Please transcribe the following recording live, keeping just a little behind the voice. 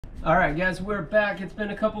All right, guys, we're back. It's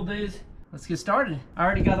been a couple days. Let's get started. I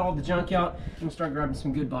already got all the junk out. I'm gonna start grabbing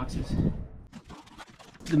some good boxes.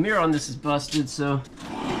 The mirror on this is busted, so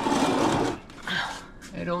I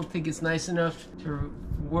don't think it's nice enough to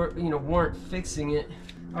warrant fixing it.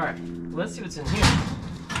 All right, let's see what's in here.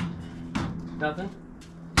 Nothing.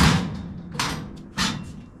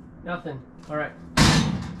 Nothing. All right.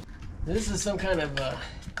 This is some kind of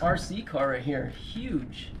RC car right here.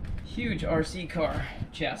 Huge RC car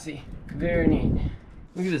chassis. Very neat.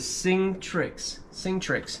 Look at this Sing Tricks.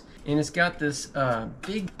 And it's got this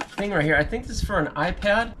big thing right here. I think this is for an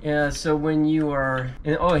iPad. So when you are,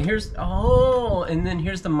 and then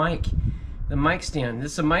here's the mic stand.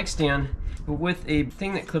 This is a mic stand with a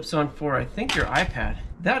thing that clips on for, I think, your iPad.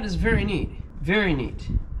 That is very neat. Very neat.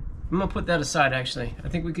 I'm gonna put that aside, actually. I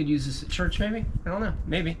think we could use this at church, maybe? I don't know,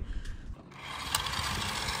 maybe.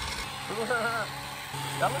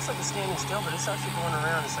 That looks like it's standing still, but it's actually going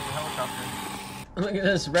around. It's like a helicopter. Look at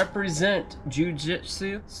this, represent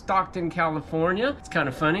Jiu-Jitsu, Stockton, California. It's kind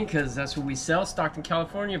of funny because that's what we sell, Stockton,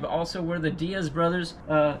 California, but also where the Diaz brothers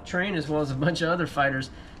train, as well as a bunch of other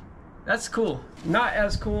fighters. That's cool. Not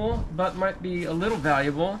as cool, but might be a little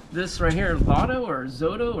valuable. This right here, Lotto or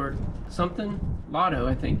Zoto or something. Lotto,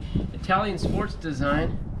 I think. Italian sports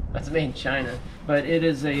design. That's made in China. But it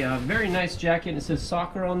is a very nice jacket. It says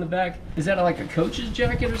soccer on the back. Is that like a coach's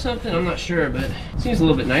jacket or something? I'm not sure, but it seems a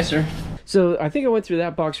little bit nicer. So I think I went through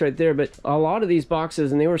that box right there, but a lot of these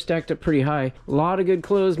boxes, and they were stacked up pretty high. A lot of good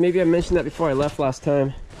clothes. Maybe I mentioned that before I left last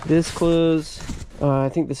time. This clothes, I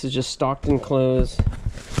think this is just Stockton clothes.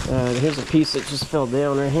 Here's a piece that just fell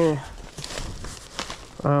down right here.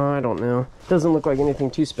 I don't know. Doesn't look like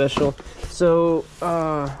anything too special. So,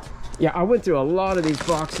 yeah, I went through a lot of these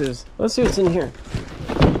boxes. Let's see what's in here.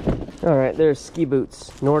 All right, there's ski boots.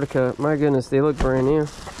 Nordica. My goodness, they look brand new.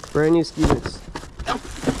 Brand new ski boots.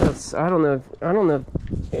 That's, I don't know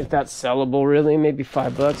if that's sellable really. Maybe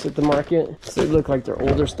 $5 at the market. So they look like they're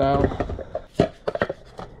older style.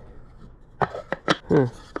 A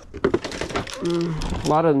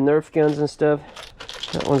lot of Nerf guns and stuff.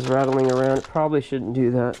 That one's rattling around. Probably shouldn't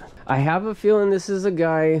do that. I have a feeling this is a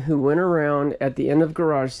guy who went around at the end of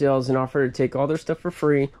garage sales and offered to take all their stuff for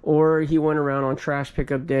free, or he went around on trash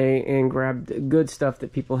pickup day and grabbed good stuff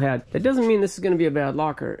that people had. That doesn't mean this is going to be a bad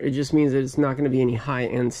locker. It just means that it's not going to be any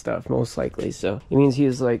high-end stuff, most likely. So it means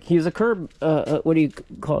he's a curb, what do you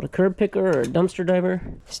call it, a curb picker or a dumpster diver?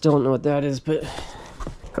 Still don't know what that is, but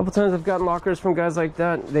a couple times I've gotten lockers from guys like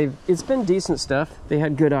that. It's been decent stuff. They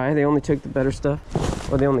had good eye. They only took the better stuff,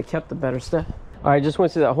 or they only kept the better stuff. I just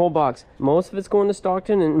went through that whole box. Most of it's going to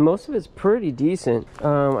Stockton, and most of it's pretty decent.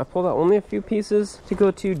 I pulled out only a few pieces to go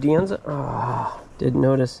to Dianza. Oh, didn't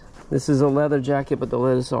notice. This is a leather jacket, but the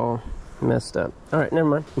lid is all messed up. All right, never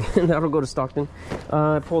mind. That'll go to Stockton.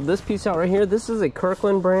 I pulled this piece out right here. This is a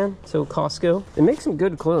Kirkland brand, so Costco. They make some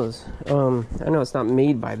good clothes. I know it's not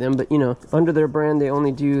made by them, but you know, under their brand, they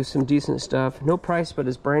only do some decent stuff. No price, but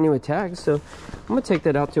it's brand new with tags. So I'm gonna take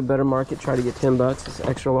that out to a better market, try to get $10. It's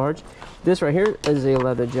extra large. This right here is a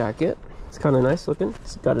leather jacket. It's kind of nice looking.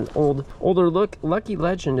 It's got an older look. Lucky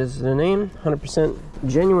Legend is the name. 100%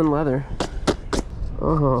 genuine leather.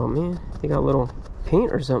 Oh man, they got a little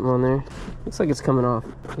paint or something on there. Looks like it's coming off.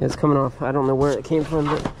 Yeah, it's coming off. I don't know where it came from,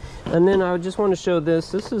 but and then I just want to show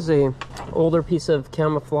this. This is a older piece of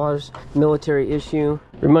camouflage military issue.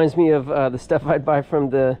 Reminds me of the stuff I'd buy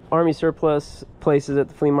from the army surplus places at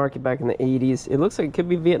the flea market back in the 80s. It looks like it could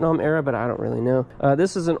be Vietnam era, but I don't really know.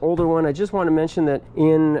 This is an older one. I just want to mention that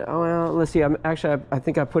in, well, let's see, I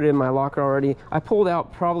think I put it in my locker already. I pulled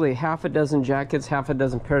out probably half a dozen jackets, half a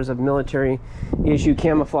dozen pairs of military issue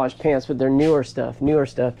camouflage pants, but they're newer stuff.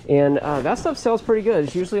 And that stuff sells pretty good.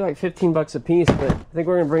 It's usually like 15 bucks a piece, but I think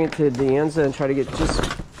we're gonna bring it to Dianza and try to get just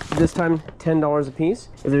this time $10 a piece.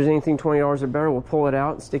 If there's anything $20 or better, we'll pull it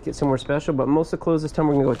out and stick it somewhere special, but most of the clothes this time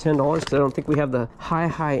we're gonna go $10 because I don't think we have the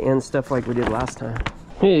high end stuff like we did last time.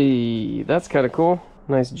 Hey, that's kind of cool.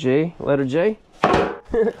 Nice J, letter J.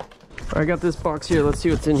 I got this box here. Let's see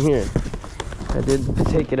what's in here. I did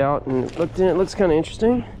take it out and looked in it. It looks kind of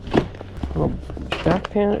interesting. A little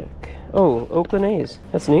backpack. Oh, Oakland A's.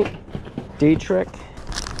 That's neat. Day Trek.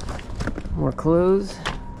 More clothes.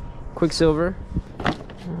 Quicksilver.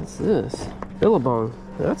 What's this? Billabong.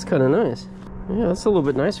 That's kind of nice. Yeah, that's a little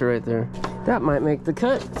bit nicer right there. That might make the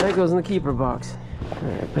cut. That goes in the keeper box. All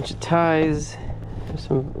right, a bunch of ties. There's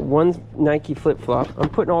one Nike flip-flop. I'm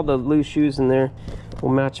putting all the loose shoes in there.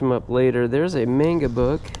 We'll match them up later. There's a manga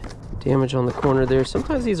book. Damage on the corner there.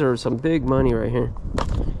 Sometimes these are some big money right here.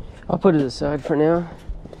 I'll put it aside for now.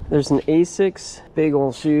 There's an Asics, big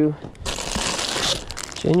old shoe.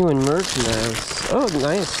 Genuine merchandise. Oh,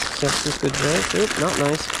 nice. San Francisco Giants. Oop, not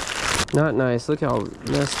nice. Not nice. Look how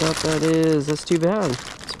messed up that is. That's too bad.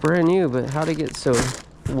 It's brand new, but how'd it get so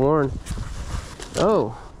worn?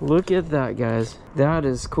 Oh, look at that, guys. That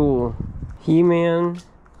is cool. He-Man,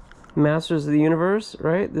 Masters of the Universe,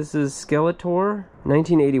 right? This is Skeletor,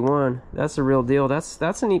 1981. That's a real deal. That's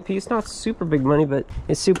a neat piece. Not super big money, but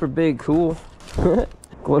it's super big. Cool.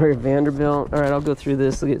 Gloria Vanderbilt. All right, I'll go through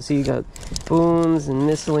this. Look at, see, you got boons and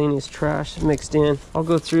miscellaneous trash mixed in. I'll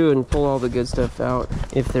go through and pull all the good stuff out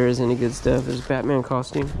if there is any good stuff. There's a Batman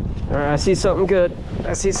costume. All right, I see something good.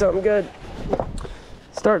 I see something good.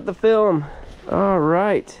 Start the film. All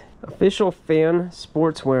right, official fan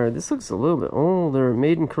sportswear. This looks a little bit older.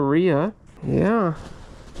 Made in Korea. Yeah,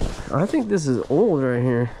 I think this is old right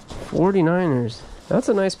here. 49ers. That's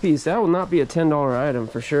a nice piece. That will not be a $10 item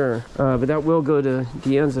for sure. But that will go to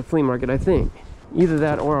Dianza Flea Market, I think. Either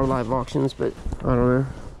that or our live auctions, but I don't know.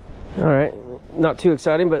 All right, not too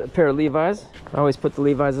exciting, but a pair of Levi's. I always put the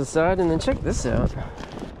Levi's aside. And then check this out.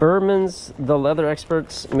 Berman's The Leather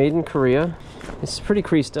Experts, made in Korea. It's pretty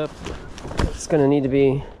creased up. It's gonna need to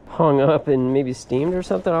be hung up and maybe steamed or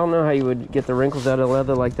something. I don't know how you would get the wrinkles out of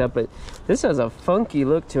leather like that, but this has a funky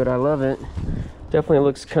look to it. I love it. Definitely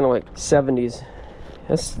looks kind of like 70s.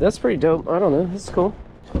 That's pretty dope. I don't know. This is cool.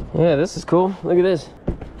 Yeah, this is cool. Look at this.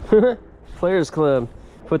 Players Club.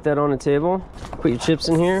 Put that on the table. Put your chips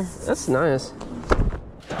in here. That's nice.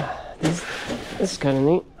 This is kind of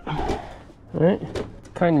neat. All right,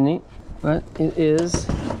 kind of neat, but it is.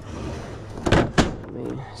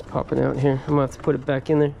 It's popping out here. I'm gonna have to put it back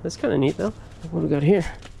in there. That's kind of neat though. What do we got here?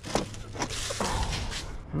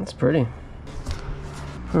 That's pretty.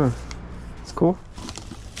 Huh. It's cool.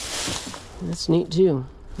 That's neat too.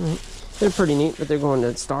 Right. They're pretty neat, but they're going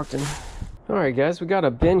to Stockton. All right, guys, we got a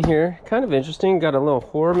bin here. Kind of interesting. Got a little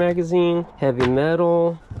horror magazine, heavy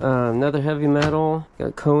metal, another heavy metal.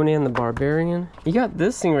 Got Conan the Barbarian. You got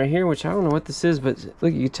this thing right here, which I don't know what this is, but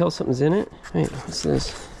look, you can tell something's in it. Wait, what's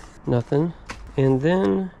this? Nothing. And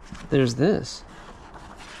then there's this.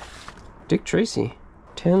 Dick Tracy,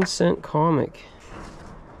 10-cent comic.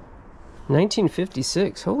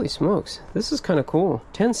 1956. Holy smokes. This is kind of cool.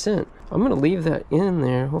 10 cent. I'm going to leave that in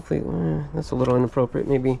there. Hopefully, that's a little inappropriate.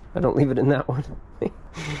 Maybe I don't leave it in that one.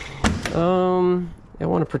 I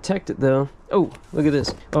want to protect it though. Oh, look at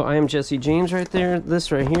this. Oh, I Am Jesse James right there.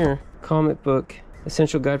 This right here. Comic book.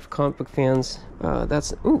 Essential guide for comic book fans.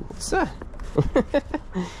 That's, ooh, what's that?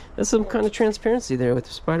 That's some kind of transparency there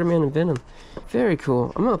with Spider-Man and Venom. Very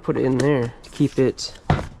cool. I'm going to put it in there to keep it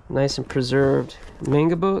nice and preserved.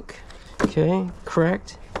 Manga book. Okay,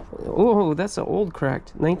 cracked. Oh, that's an old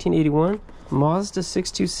cracked. 1981. Mazda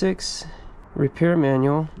 626 repair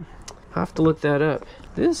manual. I have to look that up.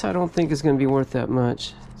 This I don't think is going to be worth that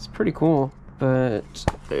much. It's pretty cool, but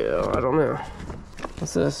yeah, I don't know.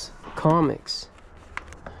 What's this? Comics.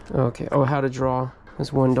 Okay. Oh, How to Draw.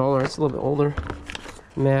 That's $1. It's a little bit older.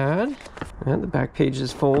 Mad. And the back page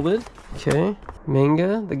is folded. Okay.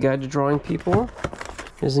 Manga, The Guide to Drawing People.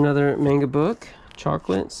 Here's another manga book.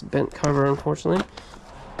 Chocolates, bent cover, unfortunately.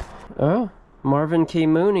 Oh, Marvin K.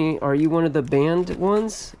 Mooney. Are you one of the band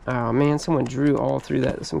ones? Oh man, someone drew all through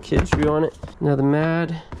that. Some kids drew on it. Another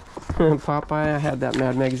Mad. Popeye. I had that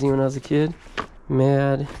Mad magazine when I was a kid.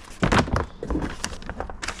 Mad.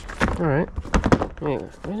 All right. Anyway,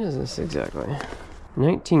 what is this exactly?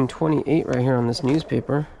 1928 right here on this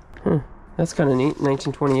newspaper. That's kind of neat.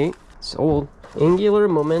 1928. It's old. Angular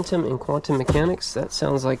Momentum and Quantum Mechanics. That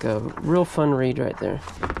sounds like a real fun read right there.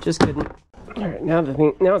 Just kidding. All right, now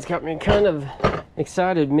it's got me kind of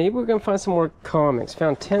excited. Maybe we're gonna find some more comics.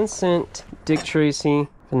 Found 10-cent Dick Tracy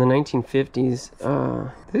from the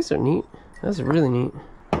 1950s. These are neat. That's really neat.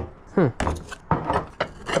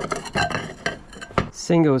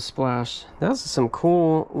 Singo Splash. That's some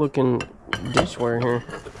cool looking dishware here.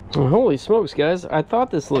 And holy smokes, guys! I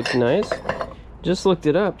thought this looked nice. Just looked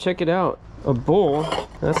it up. Check it out. A bowl.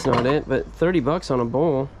 That's not it, but 30 bucks on a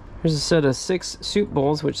bowl. Here's a set of 6 soup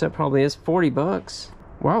bowls, which that probably is 40 bucks.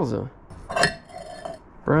 Wowza.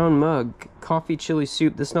 Brown mug. Coffee chili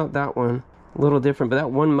soup. That's not that one. A little different, but that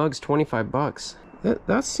one mug's 25 bucks.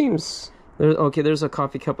 That seems... Okay, there's a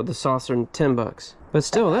coffee cup with a saucer and 10 bucks. But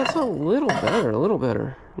still, that's a little better. A little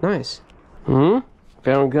better. Nice.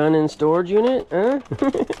 Found gun in storage unit, huh?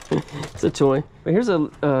 It's a toy. But here's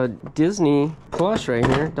a Disney plush right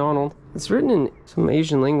here, Donald. It's written in some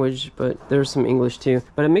Asian language, but there's some English too.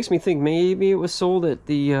 But it makes me think maybe it was sold at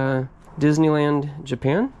the Disneyland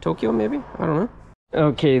Japan? Tokyo, maybe? I don't know.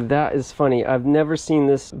 Okay, that is funny. I've never seen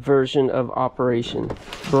this version of Operation.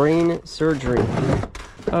 Brain surgery.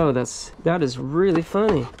 Oh, that is really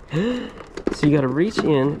funny. So you got to reach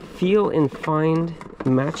in, feel, and find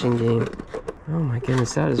matching game. Oh my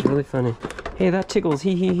goodness, that is really funny. Hey, that tickles.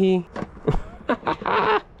 Hee hee hee.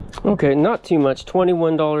 Okay, not too much.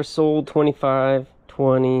 $21 sold, 25,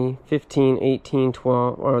 20, 15, 18,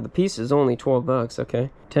 12. Or the piece is only 12 bucks.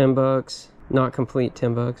 Okay, 10 bucks. Not complete,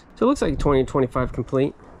 10 bucks. So it looks like 20 to 25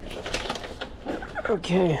 complete.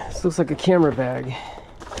 Okay, this looks like a camera bag.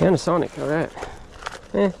 Panasonic, all right.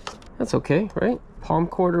 That's okay, right? Palm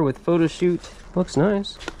quarter with photo shoot. Looks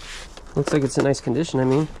nice. Looks like it's in nice condition, I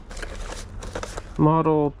mean.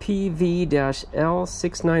 Model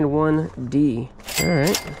PV-L691D. All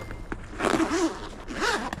right.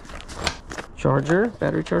 Charger,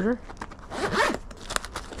 battery charger.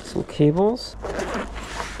 Some cables.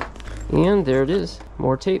 And there it is,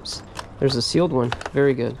 more tapes. There's a sealed one,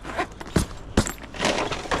 very good.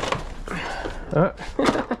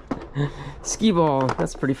 Ski ball,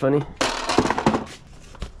 that's pretty funny.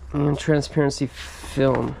 And transparency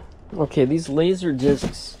film. Okay, these laser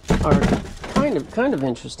discs are kind of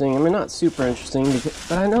interesting. I mean, not super interesting,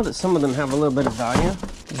 but I know that some of them have a little bit of value.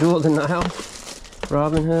 Jewel of the Nile,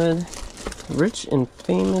 Robin Hood, Rich and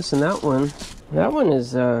Famous, and that one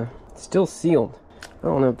is still sealed. I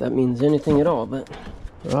don't know if that means anything at all, but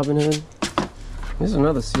Robin Hood. Here's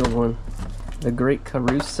another sealed one. The Great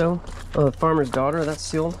Caruso. Oh, the Farmer's Daughter, that's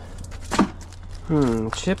sealed.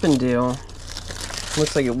 Chippendale.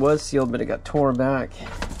 Looks like it was sealed, but it got tore back.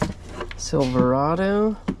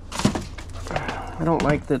 Silverado. I don't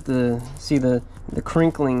like that the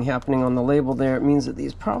crinkling happening on the label there. It means that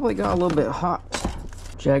these probably got a little bit hot.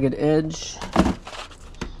 Jagged Edge.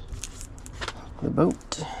 The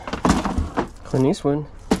Boat. Clint Eastwood.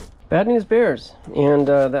 Bad News Bears. And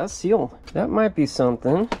that's sealed. That might be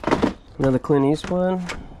something. Another Clint Eastwood.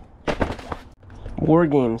 War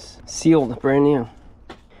Games. Sealed. Brand new.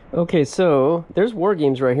 Okay, so there's War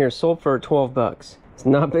Games right here. Sold for 12 bucks. It's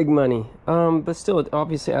not big money. But still, it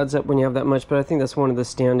obviously adds up when you have that much. But I think that's one of the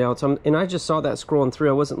standouts. And I just saw that scrolling through.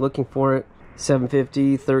 I wasn't looking for it.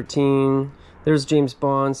 $7.50, $13. There's James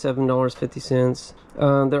Bond,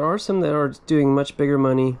 $7.50. There are some that are doing much bigger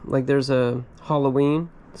money. Like there's a Halloween,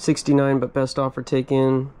 $69, but best offer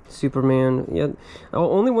taken. Superman. Yeah,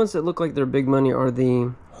 only ones that look like they're big money are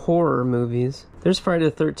the horror movies. There's Friday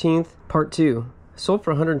the 13th, Part 2. Sold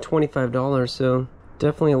for $125, so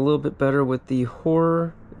definitely a little bit better with the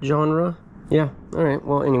horror genre. Yeah, alright,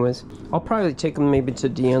 well anyways, I'll probably take them maybe to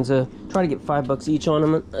Dianza, try to get $5 each on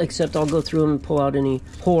them, except I'll go through them and pull out any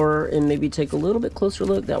horror and maybe take a little bit closer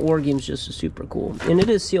look. That War Game's just super cool. And it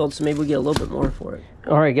is sealed, so maybe we'll get a little bit more for it.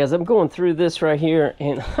 Alright guys, I'm going through this right here,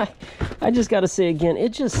 and I just gotta say again,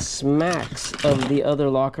 it just smacks of the other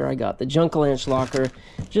locker I got, the Junkalanch locker.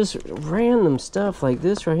 Just random stuff like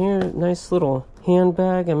this right here, nice little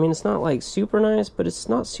handbag. I mean, it's not like super nice, but it's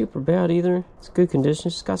not super bad either. It's good condition.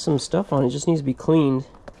 It's got some stuff on it. It just needs to be cleaned.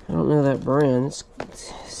 I don't know that brand.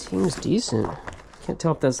 It seems decent. Can't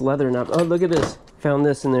tell if that's leather or not. Oh, look at this. Found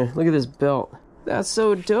this in there. Look at this belt. That's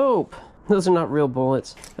so dope. Those are not real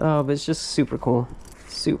bullets. Oh, but it's just super cool.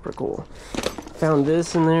 Super cool. Found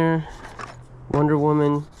this in there. Wonder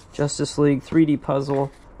Woman, Justice League 3D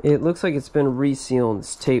puzzle. It looks like it's been resealed.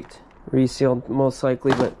 It's taped. Resealed most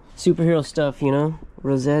likely, but superhero stuff, you know.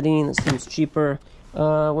 Rossetti, that seems cheaper.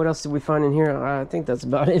 What else did we find in here? I think that's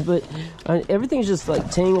about it, but everything's just like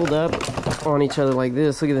tangled up on each other like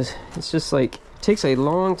this. Look at this. It's just like, it takes a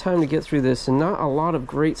long time to get through this, and not a lot of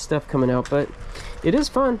great stuff coming out, but it is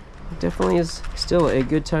fun. It definitely is still a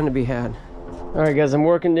good time to be had. Alright guys, I'm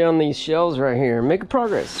working down these shelves right here. Making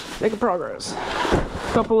progress. Making progress.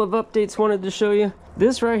 Couple of updates wanted to show you.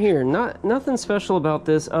 This right here, nothing special about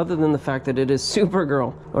this other than the fact that it is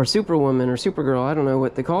Supergirl or Superwoman or Supergirl. I don't know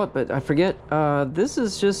what they call it, but I forget. This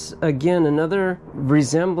is just, again, another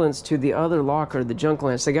resemblance to the other locker, the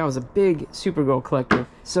Junkalanch. The guy was a big Supergirl collector.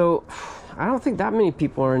 So I don't think that many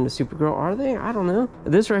people are into Supergirl, are they? I don't know.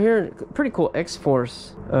 This right here, pretty cool.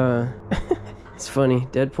 X-Force. It's funny.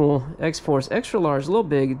 Deadpool, X-Force, extra large, a little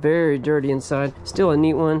big, very dirty inside. Still a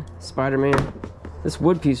neat one. Spider-Man. This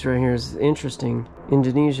wood piece right here is interesting.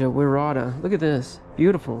 Indonesia, Wirata. Look at this.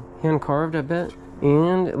 Beautiful. Hand carved, I bet.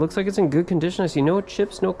 And it looks like it's in good condition. I see no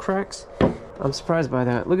chips, no cracks. I'm surprised by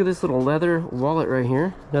that. Look at this little leather wallet right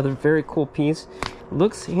here. Another very cool piece.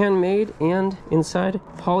 Looks handmade, and inside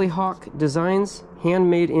Polyhawk Designs,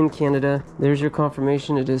 handmade in Canada. There's your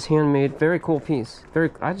confirmation. It is handmade. Very cool piece.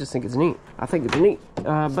 I just think it's neat. I think it's neat.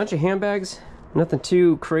 A bunch of handbags. Nothing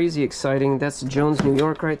too crazy exciting. That's Jones, New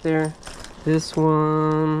York right there. This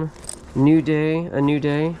one, New Day, A New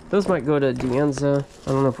Day. Those might go to Dianza.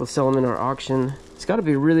 I don't know if we'll sell them in our auction. It's got to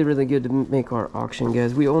be really, really good to make our auction,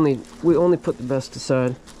 guys. We only put the best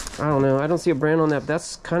aside. I don't know. I don't see a brand on that, but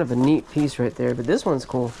that's kind of a neat piece right there. But this one's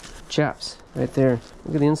cool. Chaps right there.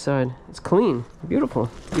 Look at the inside. It's clean.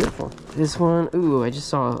 Beautiful. Beautiful. This one, ooh, I just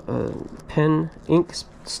saw a pen ink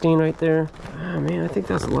stain right there. Oh, man, I think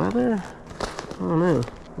that's leather. I don't know.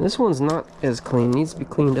 This one's not as clean. Needs to be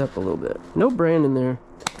cleaned up a little bit. No brand in there.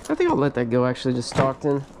 I think I'll let that go, actually, just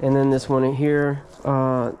Stockton. And then this one in here.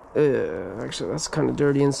 Actually, that's kind of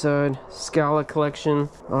dirty inside. Scala collection.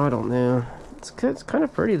 Oh, I don't know. It's kind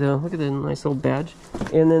of pretty, though. Look at that nice little badge.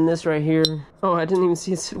 And then this right here. Oh, I didn't even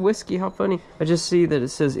see it said whiskey. How funny. I just see that it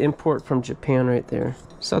says import from Japan right there.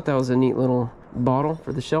 Just thought that was a neat little bottle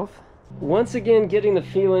for the shelf. Once again, getting the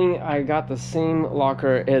feeling I got the same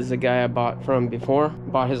locker as the guy I bought from before.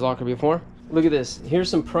 Bought his locker before. Look at this. Here's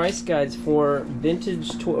some price guides for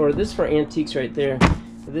vintage or this for antiques right there.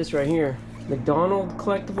 This right here. McDonald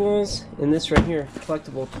collectibles, and this right here,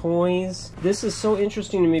 collectible toys. This is so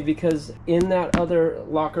interesting to me because in that other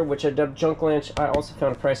locker, which I dubbed Junk Lunch, I also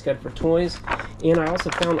found a price guide for toys, and I also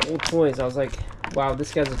found old toys. I was like, wow,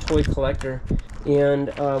 this guy's a toy collector. And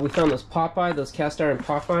we found those Popeye, those cast iron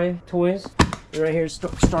Popeye toys. And right here,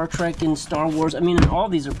 Star Trek and Star Wars. I mean, and all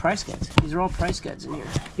these are price guides. These are all price guides in here.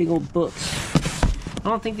 Big old books. I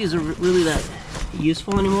don't think these are really that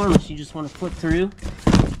useful anymore unless you just want to flip through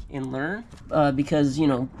and learn, because, you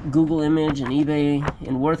know, Google Image and eBay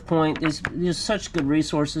and WorthPoint, there's such good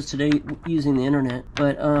resources today using the internet.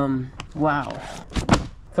 But wow,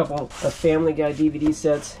 a couple of Family Guy DVD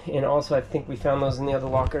sets, and also I think we found those in the other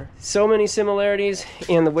locker. So many similarities,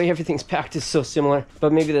 and the way everything's packed is so similar.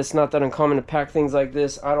 But maybe that's not that uncommon to pack things like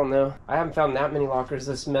this. I don't know. I haven't found that many lockers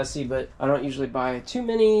this messy, but I don't usually buy too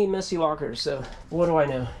many messy lockers, so what do I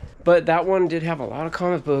know? But that one did have a lot of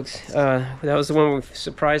comic books. That was the one we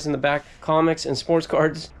surprised in the back. Comics and sports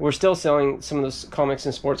cards. We're still selling some of those comics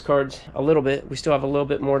and sports cards a little bit. We still have a little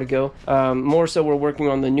bit more to go. More so we're working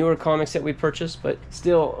on the newer comics that we purchased. But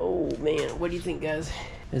still, oh man, what do you think, guys?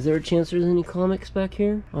 Is there a chance there's any comics back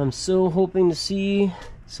here? I'm so hoping to see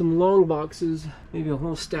some long boxes. Maybe a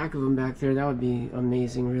whole stack of them back there. That would be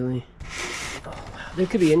amazing, really. Oh, wow. There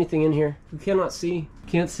could be anything in here. We cannot see.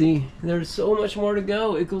 Can't see. There's so much more to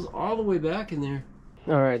go. It goes all the way back in there.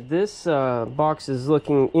 All right, this box is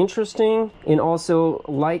looking interesting and also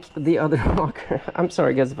like the other locker. I'm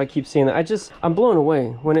sorry, guys, if I keep saying that. I'm blown away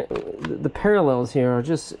when the parallels here are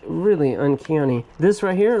just really uncanny. This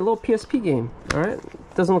right here, a little PSP game. All right,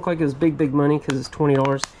 doesn't look like it was big money because it's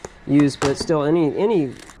 $20 used, but still,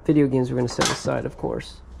 any video games we're going to set aside, of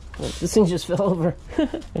course. This thing just fell over.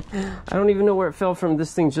 I don't even know where it fell from.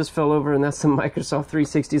 This thing just fell over, and that's the Microsoft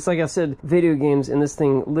 360. It's like I said, video games, and this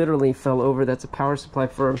thing literally fell over. That's a power supply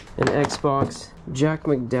for an Xbox. Jack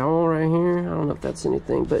McDowell right here. I don't know if that's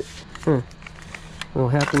anything, but little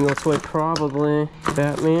Happy Meal toy, probably.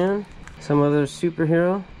 Batman. Some other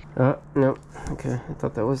superhero. No. Okay, I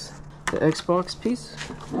thought that was the Xbox piece.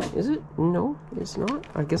 Is it? No, it's not.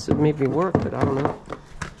 I guess it maybe work, but I don't know.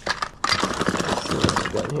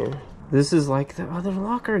 Got here. This is like the other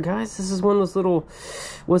locker, guys. This is one of those little,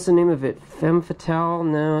 what's the name of it? Femme Fatale?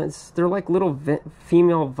 No, they're like little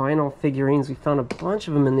female vinyl figurines. We found a bunch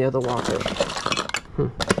of them in the other locker.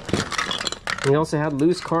 We also had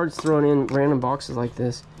loose cards thrown in random boxes like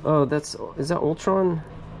this. Oh, is that Ultron?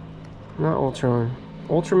 Not Ultron.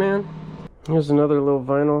 Ultraman? Here's another little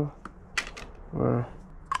vinyl.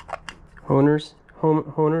 Honers.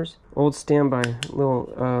 Old standby.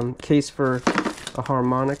 Little case for a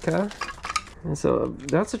harmonica. And so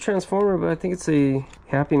that's a Transformer, but I think it's a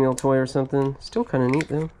Happy Meal toy or something. Still kind of neat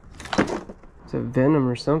though. It's a Venom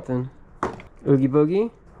or something. Oogie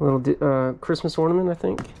Boogie, a little Christmas ornament, I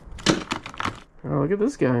think. Oh, look at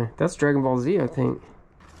this guy. That's Dragon Ball Z, I think.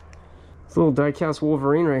 It's a little die-cast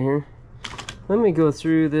Wolverine right here. Let me go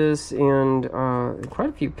through this, and quite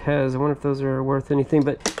a few Pez. I wonder if those are worth anything,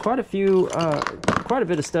 but quite a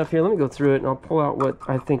bit of stuff here. Let me go through it, and I'll pull out what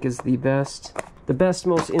I think is the best,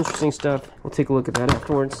 most interesting stuff. We'll take a look at that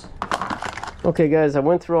afterwards. Okay, guys, I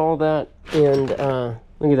went through all that, and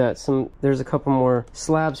look at that. There's a couple more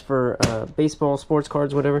slabs for baseball, sports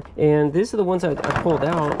cards, whatever. And these are the ones I pulled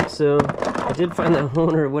out. So I did find that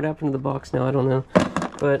owner. What happened to the box now? I don't know.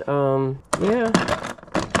 But yeah.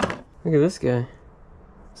 Look at this guy.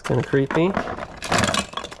 It's kind of creepy.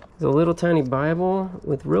 There's a little tiny Bible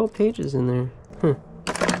with real pages in there.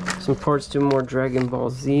 Some parts to more Dragon Ball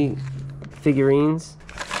Z figurines.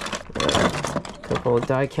 A couple of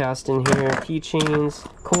die cast in here. Keychains,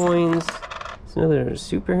 coins. It's another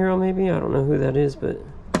superhero maybe? I don't know who that is, but...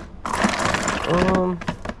 oh,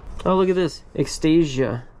 look at this.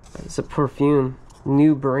 Extasia. It's a perfume.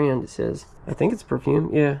 New brand, it says. I think it's perfume.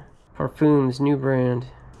 Yeah. Parfums, new brand.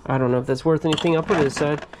 I don't know if that's worth anything. I'll put it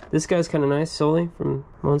aside. This guy's kind of nice. Sully from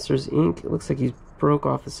Monsters Inc. It looks like he's broke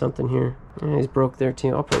off of something here. Yeah, he's broke there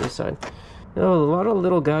too. I'll put it aside. Oh, a lot of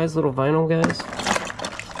little guys, little vinyl guys.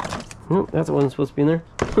 Nope, that's the one that's supposed to be in there.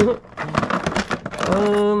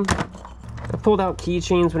 I pulled out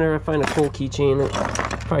keychains whenever I find a cool keychain.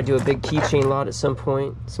 I'll probably do a big keychain lot at some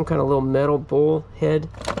point. Some kind of little metal bowl head.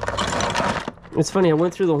 It's funny, I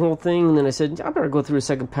went through the whole thing and then I said, I better go through a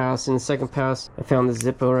second pass. And the second pass, I found the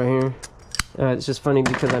Zippo right here. It's just funny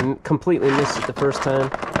because I completely missed it the first time.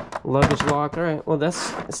 Luggage lock. Alright, well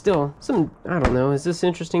that's still some, I don't know. Is this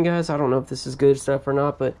interesting, guys? I don't know if this is good stuff or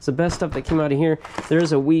not, but it's the best stuff that came out of here.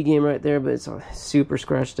 There's a Wii game right there, but it's super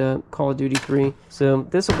scratched up. Call of Duty 3. So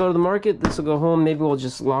this will go to the market. This will go home. Maybe we'll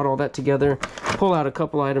just lot all that together. Pull out a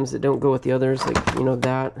couple items that don't go with the others. Like, you know,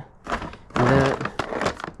 that, and that,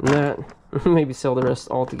 and that. Maybe sell the rest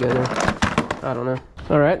all together. I don't know.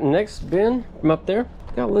 Alright, next bin from up there.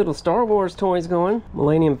 Got little Star Wars toys going.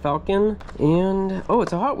 Millennium Falcon. And, oh,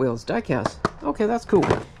 it's a Hot Wheels diecast. Okay, that's cool.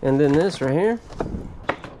 And then this right here.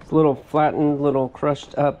 Little flattened, little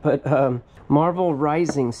crushed up, but Marvel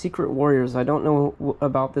Rising Secret Warriors. I don't know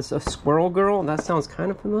about this. A Squirrel Girl. That sounds kind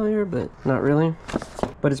of familiar, but not really.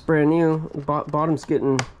 But it's brand new. Bottom's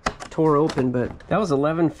getting tore open, but that was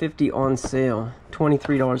 $11.50 on sale.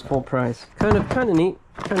 $23 full price. Kind of neat.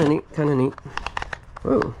 Kind of neat.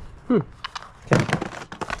 Whoa. Okay.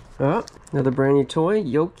 Another brand new toy.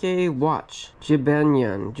 Yoke Watch.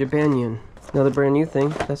 Jibanyan. Another brand new thing.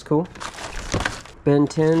 That's cool. Ben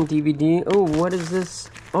 10 DVD. Oh, what is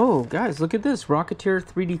this? Oh, guys, look at this. Rocketeer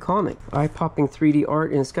 3D comic. Eye-popping 3D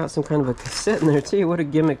art, and it's got some kind of a cassette in there too. What a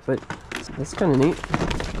gimmick, but that's kind of neat.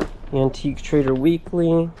 Antique Trader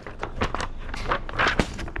Weekly.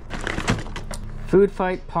 Food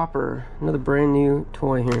Fight Popper, another brand new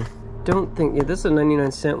toy here. Don't think, yeah, this is a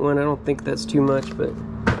 99-cent one. I don't think that's too much, but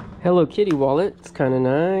Hello Kitty wallet. It's kind of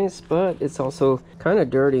nice, but it's also kind of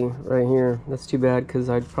dirty right here. That's too bad because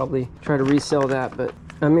I'd probably try to resell that, but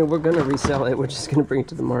I mean, we're going to resell it. We're just going to bring it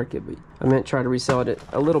to the market, but I meant try to resell it at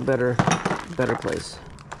a little better place.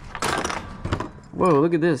 Whoa,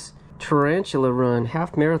 look at this. Tarantula Run,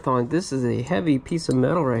 half marathon. This is a heavy piece of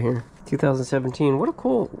metal right here. 2017. What a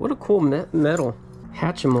cool metal.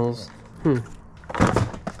 Hatchimals.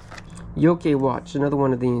 Yoke Watch, another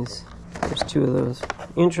one of these. There's two of those.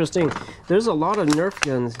 Interesting. There's a lot of Nerf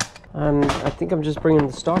guns. I think I'm just bringing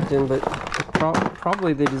the stock in, but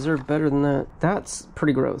probably they deserve better than that. That's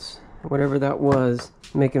pretty gross. Whatever that was.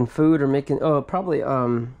 Making food or making, oh, probably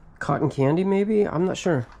cotton candy maybe? I'm not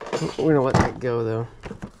sure. We're gonna let that go though.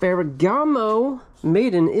 Ferragamo,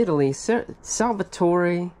 made in Italy.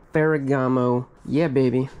 Salvatore Ferragamo. Yeah,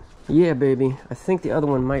 baby. Yeah, baby. I think the other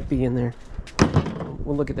one might be in there.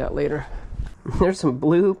 We'll look at that later. There's some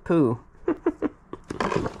blue poo.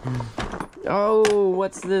 Oh,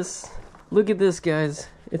 what's this? Look at this, guys.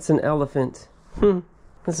 It's an elephant.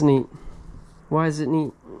 That's neat. Why is it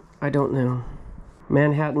neat? I don't know.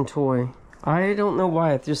 Manhattan toy. I don't know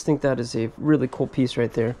why. I just think that is a really cool piece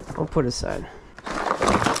right there. I'll put it aside.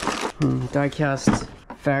 Diecast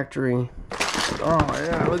factory. Oh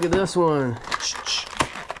yeah, look at this one.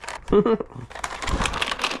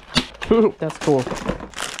 That's cool.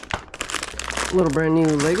 Little brand new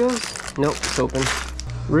Legos. Nope, it's open.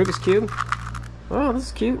 Rubik's Cube. Oh, this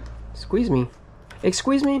is cute. Squeeze me.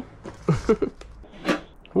 Excuse me.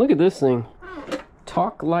 Look at this thing.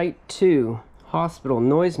 Talk Light 2. Hospital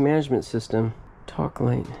noise management system. Talk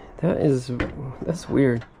Light. That's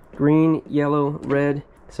weird. Green, yellow, red.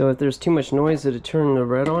 So if there's too much noise, did it turn the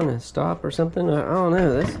red on and stop or something? I don't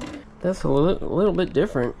know. That's a little bit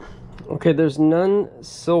different. Okay, there's none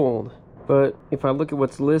sold. But if I look at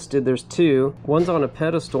what's listed, there's two. One's on a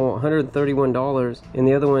pedestal, $131, and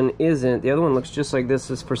the other one isn't. The other one looks just like this.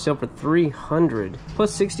 It's for sale for $300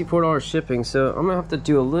 plus $64 shipping. So I'm gonna have to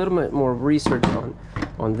do a little bit more research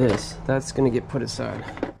on this. That's gonna get put aside.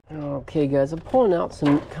 Okay, guys, I'm pulling out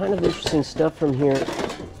some kind of interesting stuff from here.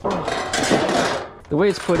 Oh. The way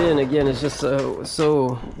it's put in again is just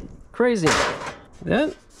so crazy.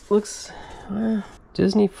 That looks.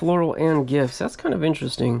 Disney floral and gifts. That's kind of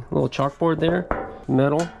interesting. A little chalkboard there.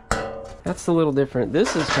 Metal. That's a little different.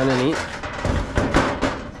 This is kind of neat.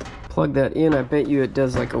 Plug that in. I bet you it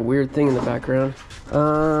does like a weird thing in the background.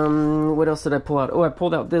 What else did I pull out? Oh, I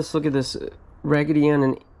pulled out this. Look at this. Raggedy Ann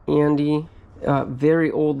and Andy. Very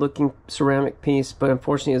old looking ceramic piece, but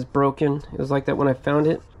unfortunately it's broken. It was like that when I found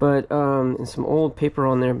it. But and some old paper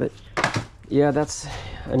on there. But yeah, that's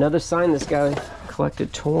another sign this guy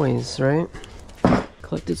collected toys, right?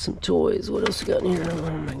 Collected some toys. What else we got in here?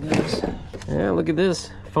 Oh my goodness. Yeah, look at this.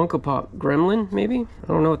 Funko Pop. Gremlin, maybe? I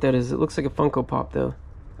don't know what that is. It looks like a Funko Pop, though.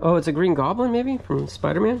 Oh, it's a Green Goblin, maybe? From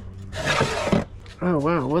Spider-Man? Oh,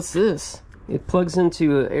 wow. What's this? It plugs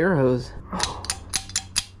into an air hose. Oh,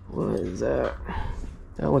 what is that?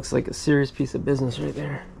 That looks like a serious piece of business right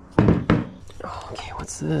there. Oh, okay,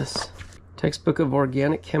 what's this? Textbook of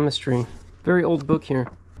Organic Chemistry. Very old book here.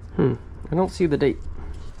 I don't see the date.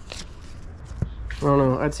 I don't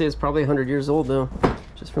know. I'd say it's probably 100 years old, though,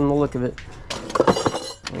 just from the look of it.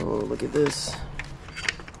 Oh, look at this.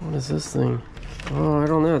 What is this thing? Oh, I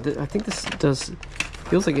don't know. I think this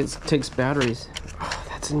feels like it takes batteries. Oh,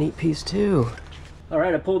 that's a neat piece, too. All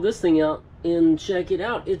right, I pulled this thing out, and check it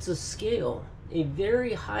out. It's a scale. A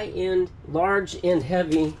very high-end, large and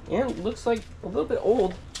heavy, and looks like a little bit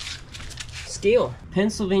old scale.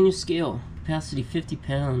 Pennsylvania scale. Capacity 50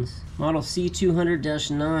 pounds. Model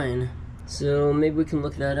C200-9. So maybe we can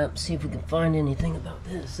look that up, see if we can find anything about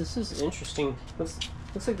this. This is interesting. Looks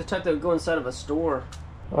like the type that would go inside of a store.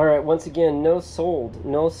 All right, once again, no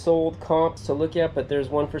sold comps to look at, but there's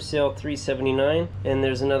one for sale, $379, and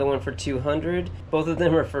there's another one for $200. Both of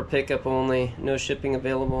them are for pickup only, no shipping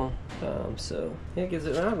available. So yeah, it gives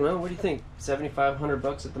it, I don't know, what do you think? 7,500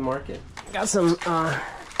 bucks at the market. Got some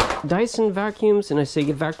Dyson vacuums, and I say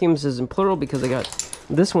vacuums is in plural because I got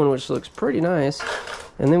this one, which looks pretty nice.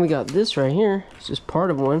 And then we got this right here. It's just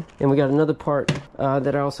part of one. And we got another part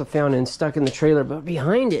that I also found and stuck in the trailer. But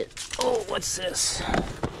behind it, oh, what's this?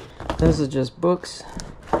 This is just books.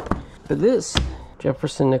 But this,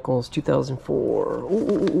 Jefferson Nichols, 2004.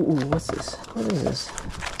 Ooh, what's this? What is this?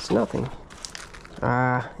 It's nothing.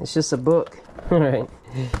 It's just a book. All right.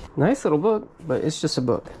 Nice little book, but it's just a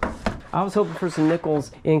book. I was hoping for some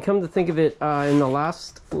Nichols, and come to think of it, in the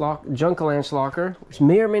last Junkalanch locker, which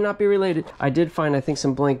may or may not be related, I did find, I think,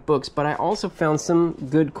 some blank books, but I also found some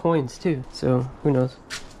good coins, too. So, who knows?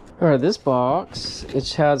 Alright, this box, it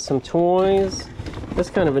has some toys. That's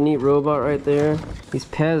kind of a neat robot right there. These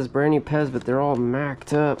Pez, brand new Pez, but they're all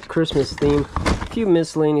macked up. Christmas theme. A few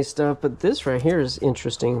miscellaneous stuff, but this right here is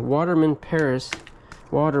interesting. Waterman Paris.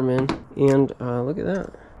 Waterman. And, look at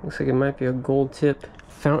that. Looks like it might be a gold tip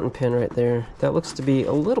fountain pen right there. That looks to be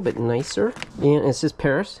a little bit nicer, and it says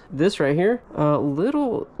Paris. This right here,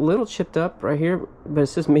 little chipped up right here, but it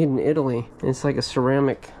says made in Italy, and it's like a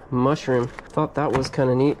ceramic mushroom. Thought that was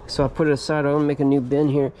kind of neat, so I put it aside. I want to make a new bin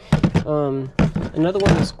here. Another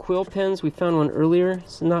one of those quill pens. We found one earlier.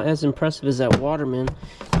 It's not as impressive as that Waterman.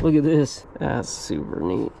 Look at this. That's super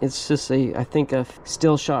neat. It's just I think a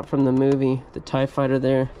still shot from the movie, the TIE Fighter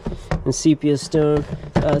there, and sepia tone.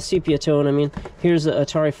 I mean, here's an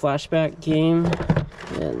Atari flashback game.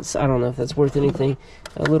 And I don't know if that's worth anything.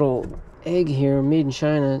 A little egg here, made in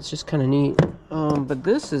China. It's just kind of neat. But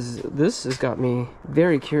this has got me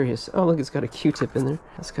very curious. Oh, look, it's got a Q-tip in there.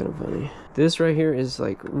 That's kind of funny. This right here is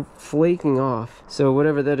like flaking off. So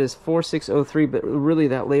whatever that is, 4603, but really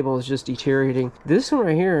that label is just deteriorating. This one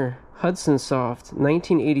right here, Hudson Soft,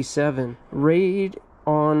 1987. Raid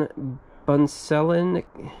on Bunselink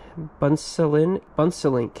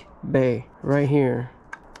Bay, right here.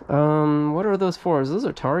 What are those for? Those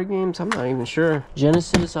Atari games? I'm not even sure.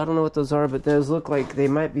 Genesis, I don't know what those are, but those look like they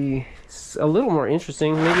might be a little more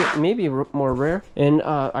interesting, maybe more rare. And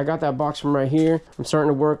I got that box from right here. I'm starting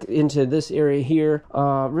to work into this area here.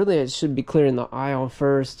 Really, I should be clearing the aisle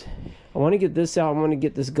first. I want to get this out. I want to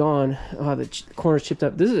get this gone. The corner's chipped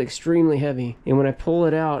up. This is extremely heavy, and when I pull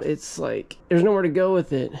it out, it's like there's nowhere to go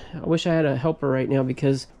with it. I wish I had a helper right now,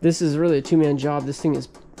 because this is really a two-man job. This thing is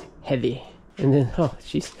heavy. And then, oh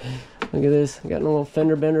jeez, look at this. I got a little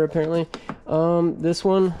fender bender apparently. This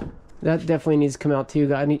one, that definitely needs to come out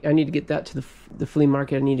too. I need to get that to the flea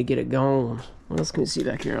market. I need to get it gone. What else can we see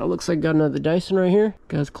back here? It looks like I got another Dyson right here.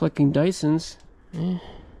 Guys collecting Dysons.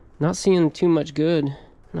 Not seeing too much good.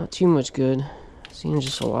 Not too much good. Seeing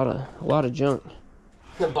just a lot of junk.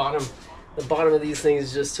 The bottom of these things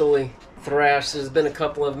is just totally thrashed. There's been a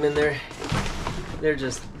couple of them in there.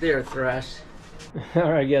 They're thrashed.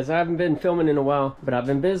 Alright guys, I haven't been filming in a while, but I've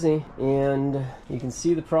been busy, and you can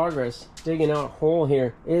see the progress. Digging out a hole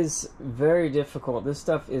here is very difficult. This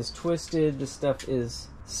stuff is twisted, this stuff is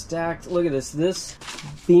stacked. Look at this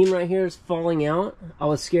beam right here is falling out. I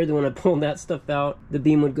was scared that when I pulled that stuff out, the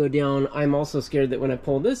beam would go down. I'm also scared that when I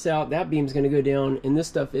pull this out, that beam's gonna go down, and this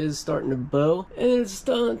stuff is starting to bow, and there's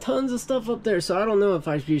tons of stuff up there. So I don't know if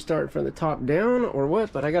I should start from the top down or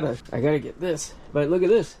what, but I gotta get this. But look at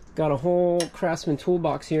this, got a whole Craftsman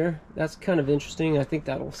toolbox here. That's kind of interesting. I think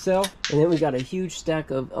that'll sell. And then we got a huge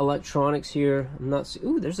stack of electronics here. I'm not,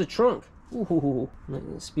 ooh, there's a trunk. Ooh,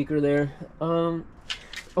 speaker there. Oh,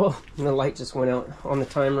 and the light just went out on the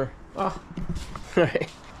timer. Oh, all right.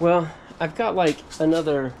 Well, I've got like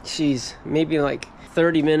another, geez, maybe like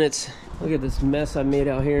 30 minutes. Look at this mess I made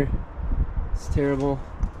out here. It's terrible.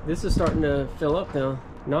 This is starting to fill up now.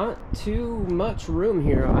 Not too much room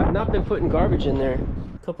here. I've not been putting garbage in there.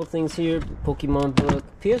 A couple things here. Pokemon book.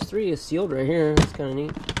 PS3 is sealed right here. That's kind of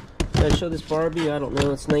neat. Did I show this Barbie? I don't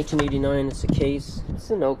know. It's 1989. It's a case.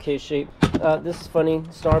 It's in okay shape. This is funny.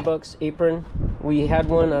 Starbucks apron. We had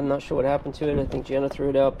one. I'm not sure what happened to it. I think Jenna threw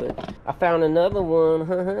it out, but I found another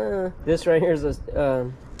one. This right here is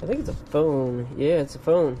a, I think it's a phone. Yeah, it's a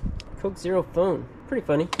phone. Coke Zero phone. Pretty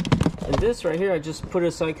funny. And this right here, I just put it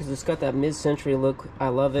aside because it's got that mid-century look. I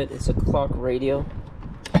love it. It's a clock radio.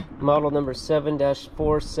 Model number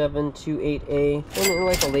 7-4728A. And then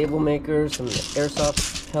like a label maker, some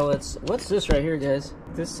airsoft pellets. What's this right here, guys?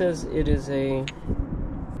 This says it is a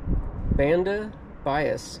Banda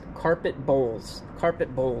Bias carpet bowls.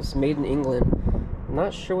 Carpet bowls, made in England. I'm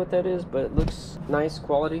not sure what that is, but it looks nice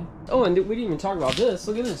quality. Oh, and we didn't even talk about this.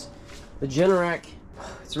 Look at this. The Generac.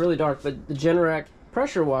 It's really dark, but the Generac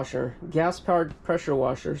pressure washer, gas-powered pressure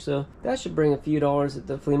washer. So that should bring a few dollars at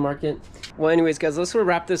the flea market. Well, anyways, guys, let's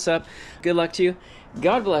wrap this up. Good luck to you.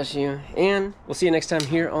 God bless you, and we'll see you next time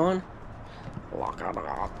here on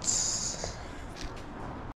Lockouts.